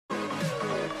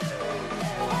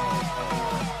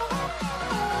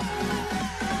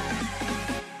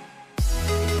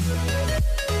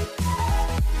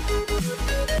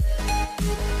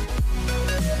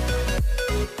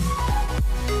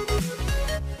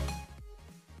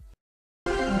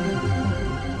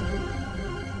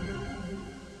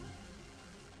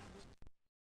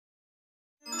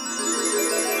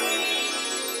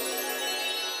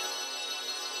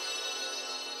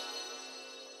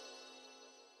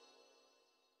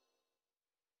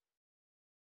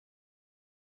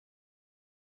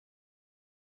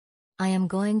I am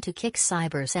going to kick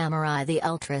Cyber Samurai the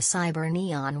Ultra Cyber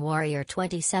Neon Warrior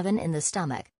 27 in the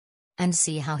stomach. And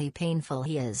see how painful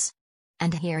he is.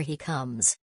 And here he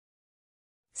comes.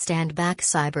 Stand back,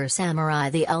 Cyber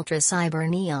Samurai the Ultra Cyber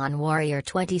Neon Warrior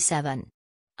 27.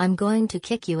 I'm going to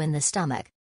kick you in the stomach.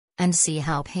 And see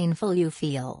how painful you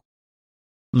feel.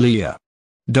 Leah.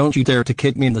 Don't you dare to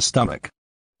kick me in the stomach.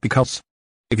 Because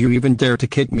if you even dare to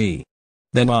kick me,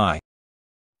 then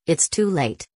It's too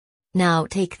late. Now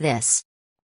take this.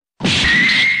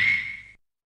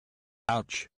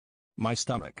 Ouch. My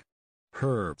stomach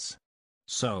hurts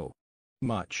so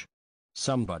much.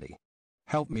 Somebody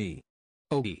help me.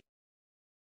 Oh.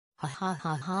 Ha ha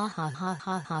ha ha ha ha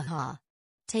ha ha ha.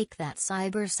 Take that,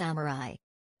 Cyber Samurai.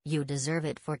 You deserve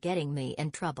it for getting me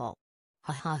in trouble.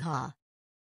 Ha ha ha.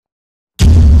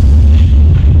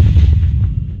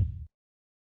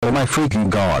 Oh my freaking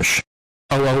gosh.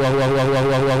 Oh.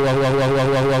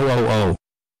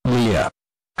 Leah.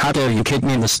 How dare you kick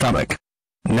me in the stomach?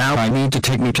 Now I need to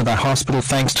take me to the hospital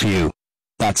thanks to you.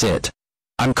 That's it.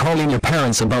 I'm calling your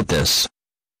parents about this.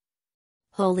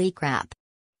 Holy crap.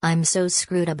 I'm so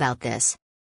screwed about this.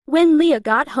 When Leah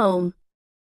got home.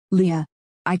 Leah.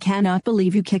 I cannot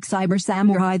believe you kicked Cyber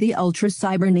Samurai the Ultra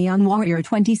Cyber Neon Warrior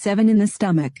 27 in the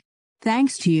stomach.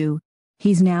 Thanks to you.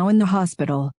 He's now in the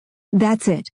hospital. That's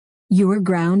it. You are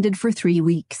grounded for 3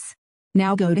 weeks.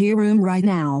 Now go to your room right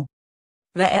now.